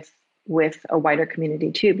celebrate with a wider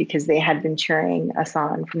community too, because they had been cheering us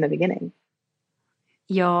on from the beginning.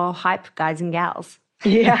 Your hype guys and gals.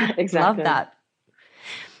 Yeah, exactly. Love that.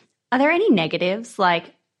 Are there any negatives?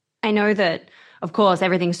 Like, I know that, of course,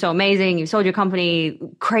 everything's so amazing. You've sold your company,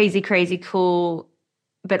 crazy, crazy cool.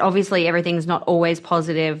 But obviously everything's not always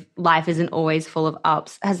positive. Life isn't always full of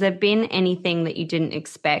ups. Has there been anything that you didn't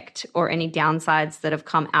expect or any downsides that have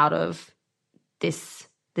come out of this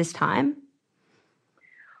time?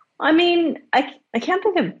 I mean, I can't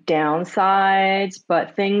think of downsides,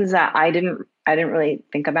 but things that I didn't really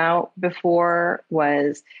think about before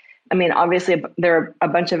was, I mean, obviously there are a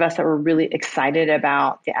bunch of us that were really excited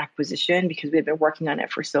about the acquisition because we had been working on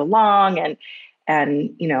it for so long, and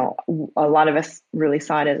a lot of us really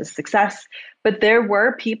saw it as a success. But there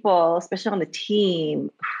were people, especially on the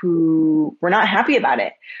team, who were not happy about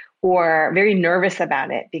it or very nervous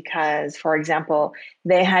about it because, for example,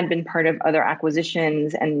 they had been part of other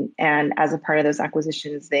acquisitions, and as a part of those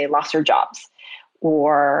acquisitions, they lost their jobs.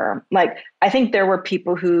 Or like, I think there were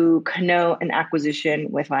people who connote an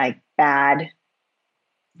acquisition with like bad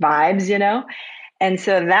vibes, and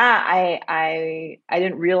so that I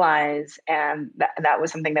didn't realize, and that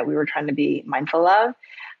was something that we were trying to be mindful of.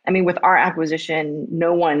 I mean, with our acquisition,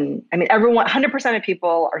 everyone, 100% of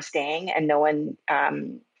people are staying, and no one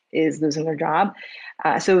is losing their job.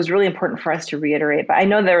 So it was really important for us to reiterate. But I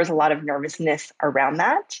know there was a lot of nervousness around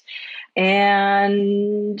that,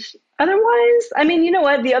 and otherwise, I mean, you know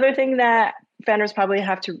what? The other thing that founders probably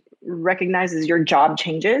have to recognize is your job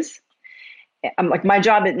changes. Like my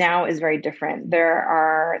job now is very different. There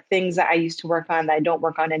are things that I used to work on that I don't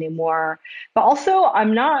work on anymore. But also,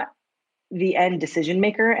 I'm not the end decision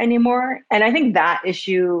maker anymore. And I think that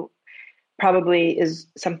issue probably is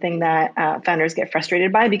something that founders get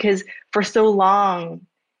frustrated by, because for so long,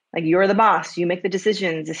 like, you're the boss, you make the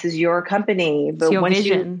decisions, this is your company. But it's your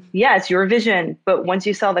vision. It's your vision. But once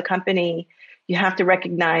you sell the company, you have to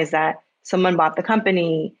recognize that someone bought the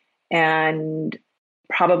company, and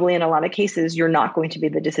probably in a lot of cases, you're not going to be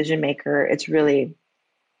the decision maker. It's really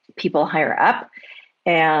people higher up.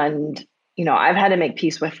 And, I've had to make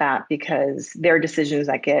peace with that because there are decisions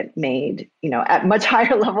that get made, at much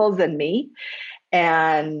higher levels than me.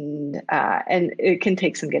 And it can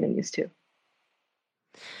take some getting used to.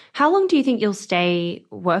 How long do you think you'll stay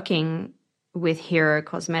working with Hero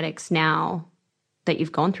Cosmetics now that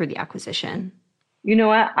you've gone through the acquisition? You know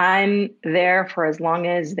what? I'm there for as long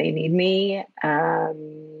as they need me.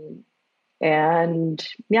 And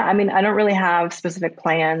yeah, I mean, I don't really have specific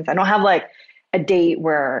plans. I don't have like a date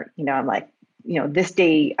where, I'm like, this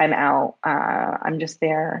date I'm out. I'm just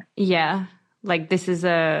there. Yeah. Like this is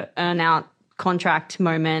a earn out contract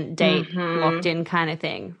moment, date locked in kind of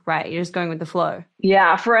thing, right? You're just going with the flow.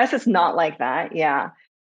 Yeah. For us, it's not like that. Yeah.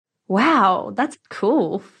 Wow. That's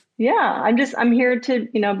cool. Yeah, I'm here to,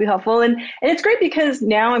 be helpful. And it's great because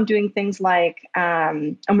now I'm doing things like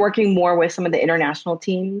I'm working more with some of the international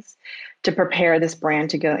teams to prepare this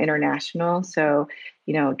brand to go international. So,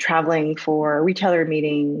 traveling for retailer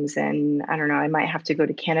meetings, and I don't know, I might have to go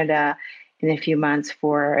to Canada in a few months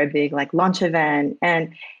for a big like launch event.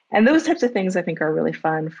 And those types of things I think are really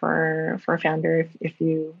fun for a founder if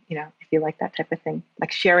you like that type of thing,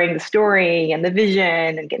 like sharing the story and the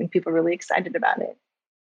vision and getting people really excited about it.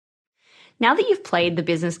 Now that you've played the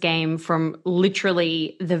business game from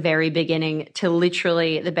literally the very beginning to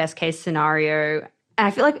literally the best case scenario, and I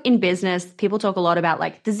feel like in business, people talk a lot about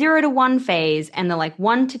like the 0 to 1 phase and the like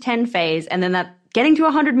 1 to 10 phase, and then that getting to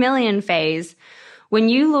 100 million phase. When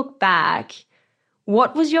you look back,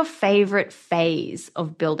 what was your favorite phase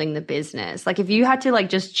of building the business? Like if you had to like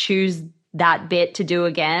just choose that bit to do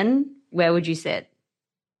again, where would you sit?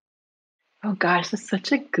 Oh gosh, that's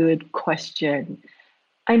such a good question.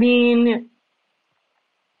 I mean,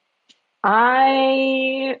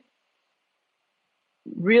 I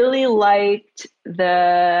really liked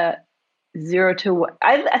the 0 to,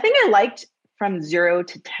 I think I liked from 0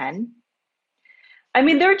 to 10. I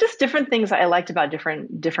mean, there are just different things that I liked about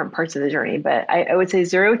different parts of the journey, but I would say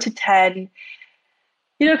 0 to 10,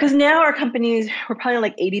 because now our companies, we're probably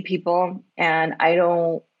like 80 people, and there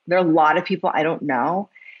are a lot of people I don't know.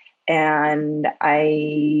 And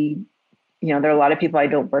there are a lot of people I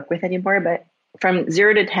don't work with anymore, but from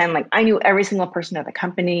 0 to 10, like I knew every single person at the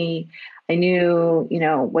company. I knew,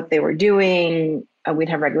 what they were doing. We'd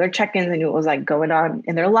have regular check-ins. I knew what was like going on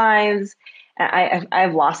in their lives.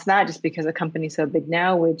 I've lost that just because the company's so big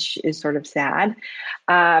now, which is sort of sad.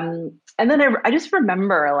 And then I just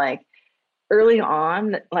remember like early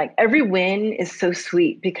on, like every win is so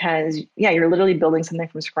sweet because you're literally building something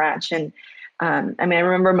from scratch. And I mean, I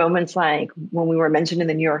remember moments like when we were mentioned in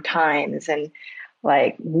the New York Times, and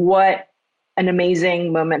like what an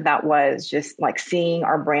amazing moment that was, just like seeing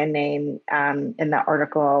our brand name in that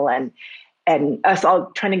article, and us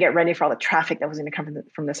all trying to get ready for all the traffic that was going to come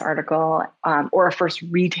from this article, or our first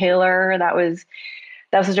retailer. That was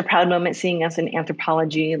such a proud moment, seeing us in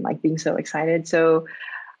Anthropology and like being so excited. So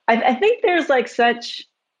I think there's like such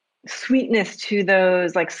sweetness to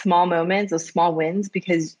those like small moments, those small wins,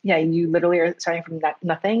 because you literally are starting from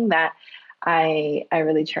nothing, that I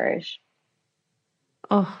really cherish.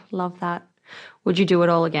 Oh, love that. Would you do it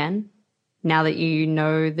all again now that you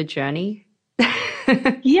know the journey?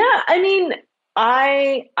 Yeah, I mean,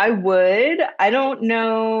 I would. I don't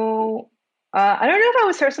know. I don't know if I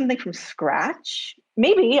would start something from scratch.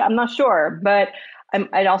 Maybe, I'm not sure, but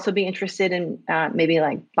I'd also be interested in maybe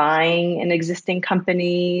like buying an existing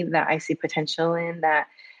company that I see potential in, that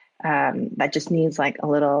that just needs like a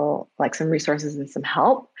little, like some resources and some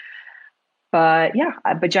help. But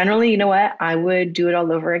but generally, you know what? I would do it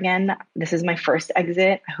all over again. This is my first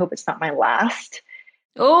exit. I hope it's not my last.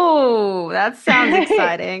 Oh, that sounds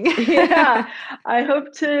exciting. Yeah, I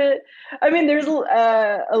hope to. I mean, there's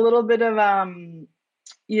a little bit of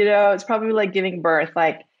it's probably like giving birth.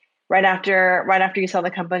 Like right after you sell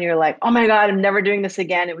the company, you're like, oh my God, I'm never doing this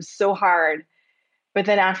again. It was so hard. But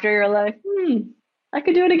then after, you're like, I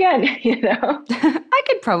could do it again. I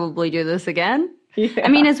could probably do this again. Yeah. I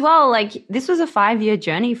mean, as well, like this was a 5-year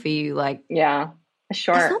journey for you. Like, yeah,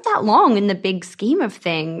 sure. It's not that long in the big scheme of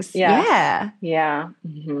things. Yes. Yeah. Yeah.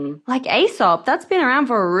 Mm-hmm. Like Aesop, that's been around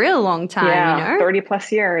for a real long time, 30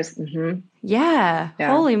 plus years. Mm-hmm. Yeah.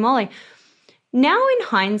 Holy moly. Now in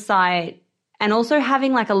hindsight, and also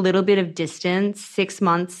having like a little bit of distance, 6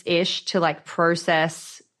 months-ish, to like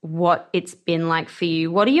process what it's been like for you,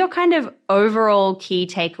 what are your kind of overall key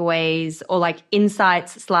takeaways or like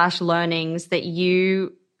insights/learnings that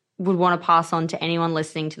you would want to pass on to anyone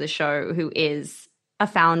listening to the show who is a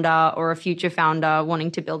founder or a future founder wanting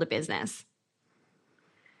to build a business?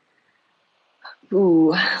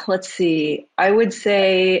 Ooh, let's see. I would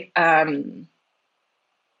say it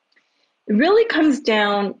really comes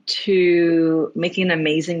down to making an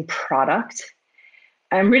amazing product.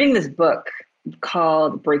 I'm reading this book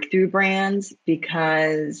called Breakthrough Brands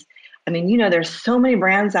because, I mean, there's so many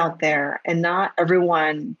brands out there and not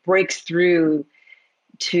everyone breaks through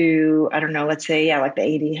to, I don't know, let's say, like the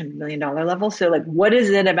 $80-100 million level. So like, what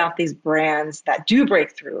is it about these brands that do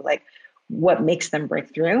break through? Like what makes them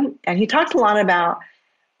break through? And he talks a lot about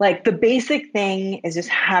like the basic thing is just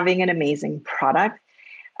having an amazing product,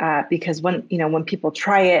 because when people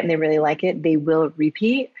try it and they really like it, they will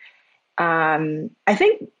repeat. I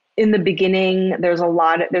think in the beginning, there's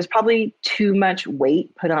probably too much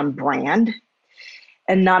weight put on brand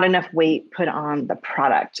and not enough weight put on the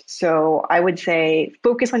product. So I would say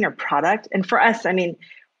focus on your product. And for us, I mean,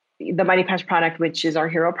 the Mighty Patch product, which is our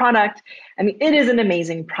hero product, I mean, it is an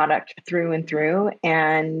amazing product through and through.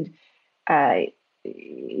 And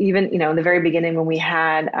even, in the very beginning when we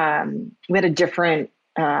had a different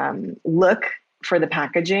look for the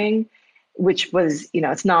packaging, which was,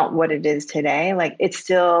 it's not what it is today. Like it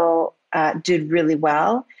still did really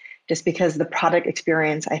well just because the product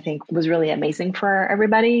experience, I think, was really amazing for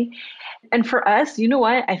everybody. And for us, you know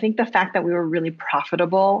what? I think the fact that we were really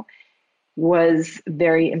profitable was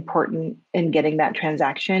very important in getting that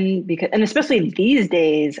transaction, because, and especially these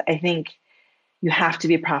days, I think you have to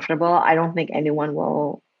be profitable. I don't think anyone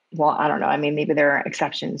will, well, I don't know. I mean, maybe there are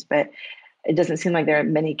exceptions, but it doesn't seem like there are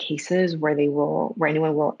many cases where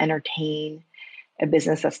anyone will entertain a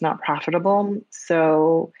business that's not profitable.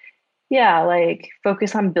 So like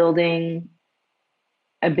focus on building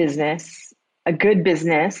a business, a good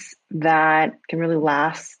business that can really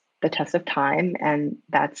last the test of time. And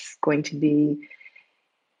that's going to be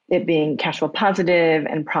it being cash flow positive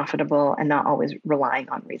and profitable and not always relying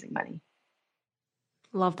on raising money.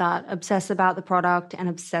 Love that. Obsess about the product and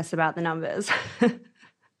obsess about the numbers.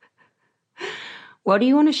 What do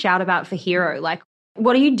you want to shout about for Hero? Like,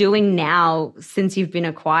 what are you doing now since you've been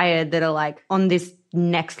acquired that are like on this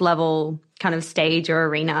next level kind of stage or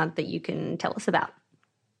arena that you can tell us about?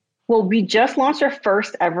 Well, we just launched our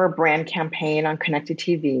first ever brand campaign on connected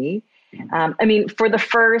TV. I mean,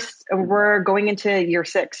 we're going into year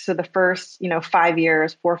 6. So the first, 4 or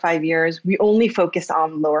 5 years, we only focused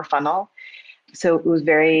on lower funnel. So it was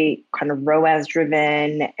very kind of ROAS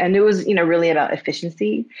driven, and it was, really about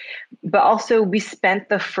efficiency. But also we spent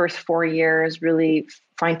the first 4 years really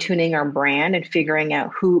fine tuning our brand and figuring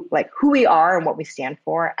out who we are and what we stand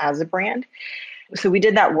for as a brand. So we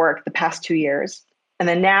did that work the past 2 years. And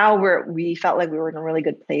then now we felt like we were in a really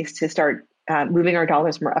good place to start moving our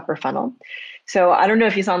dollars more upper funnel. So I don't know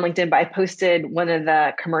if you saw on LinkedIn, but I posted one of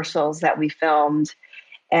the commercials that we filmed,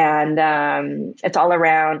 and it's all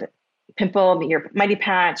around pimple, your mighty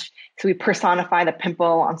patch. So we personify the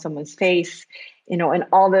pimple on someone's face, in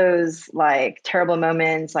all those like terrible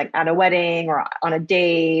moments, like at a wedding or on a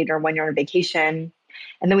date or when you're on a vacation.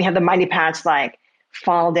 And then we have the mighty patch like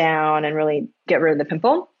fall down and really get rid of the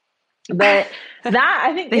pimple. But that,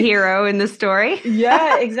 I think the hero in the story.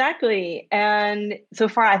 Yeah, exactly. And so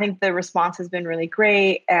far, I think the response has been really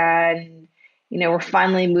great. And, we're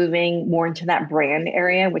finally moving more into that brand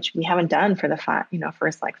area, which we haven't done for the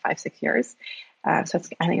first like 5-6 years. So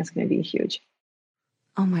I think it's going to be huge.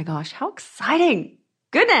 Oh my gosh, how exciting.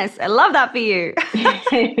 Goodness, I love that for you.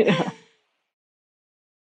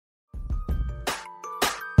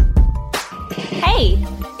 Hey,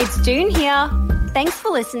 it's June here. Thanks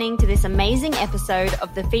for listening to this amazing episode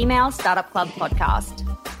of the Female Startup Club podcast.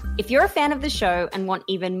 If you're a fan of the show and want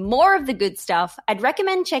even more of the good stuff, I'd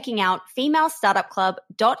recommend checking out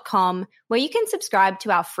femalestartupclub.com, where you can subscribe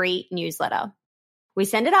to our free newsletter. We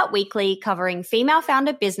send it out weekly, covering female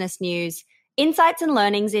founder business news, insights and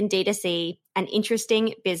learnings in D2C, and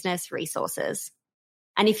interesting business resources.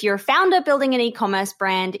 And if you're a founder building an e-commerce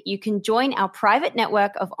brand, you can join our private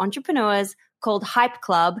network of entrepreneurs called Hype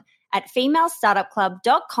Club at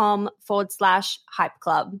femalestartupclub.com/Hype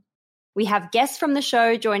Club. We have guests from the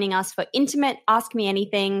show joining us for intimate Ask Me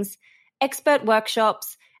Anythings, expert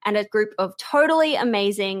workshops, and a group of totally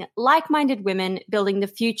amazing, like-minded women building the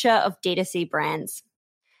future of D2C brands.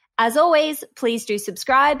 As always, please do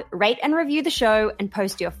subscribe, rate and review the show, and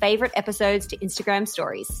post your favorite episodes to Instagram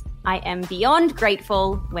stories. I am beyond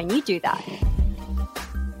grateful when you do that.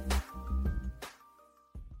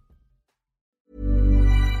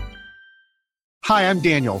 Hi, I'm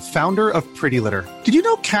Daniel, founder of Pretty Litter. Did you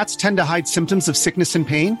know cats tend to hide symptoms of sickness and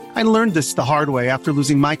pain? I learned this the hard way after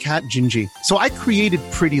losing my cat, Gingy. So I created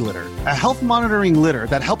Pretty Litter, a health monitoring litter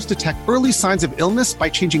that helps detect early signs of illness by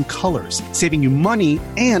changing colors, saving you money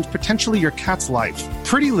and potentially your cat's life.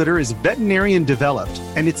 Pretty Litter is veterinarian developed,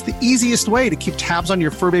 and it's the easiest way to keep tabs on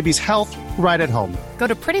your fur baby's health right at home. Go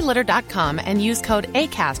to prettylitter.com and use code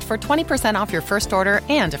ACAST for 20% off your first order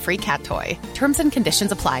and a free cat toy. Terms and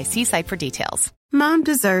conditions apply. See site for details. Mom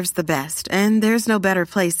deserves the best, and there's no better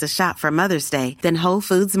place to shop for Mother's Day than Whole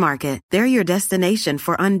Foods Market. They're your destination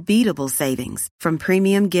for unbeatable savings, from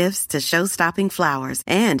premium gifts to show-stopping flowers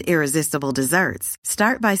and irresistible desserts.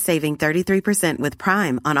 Start by saving 33% with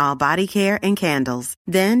Prime on all body care and candles.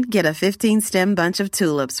 Then get a 15-stem bunch of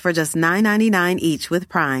tulips for just $9.99 each with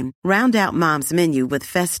Prime. Round out Mom's menu with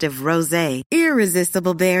festive rosé,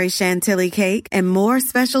 irresistible berry chantilly cake, and more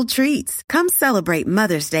special treats. Come celebrate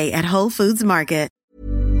Mother's Day at Whole Foods Market.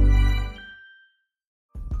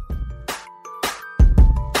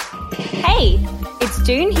 Hey, it's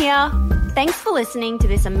June here. Thanks for listening to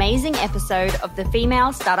this amazing episode of the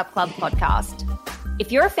Female Startup Club podcast.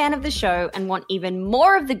 If you're a fan of the show and want even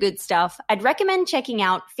more of the good stuff, I'd recommend checking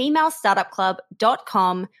out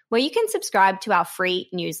femalestartupclub.com, where you can subscribe to our free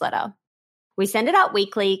newsletter. We send it out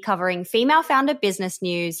weekly, covering female founder business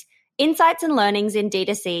news, insights and learnings in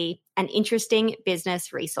D2C, and interesting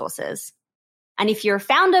business resources. And if you're a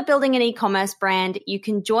founder building an e-commerce brand, you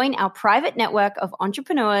can join our private network of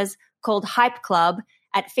entrepreneurs called Hype Club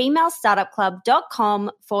at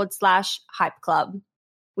femalestartupclub.com/Hype Club.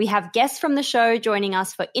 We have guests from the show joining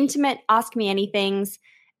us for intimate Ask Me Anythings,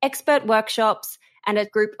 expert workshops, and a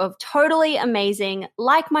group of totally amazing,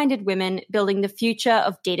 like-minded women building the future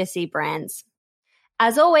of D2C brands.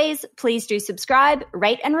 As always, please do subscribe,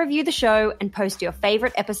 rate and review the show, and post your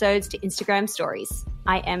favorite episodes to Instagram stories.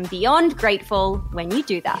 I am beyond grateful when you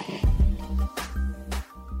do that.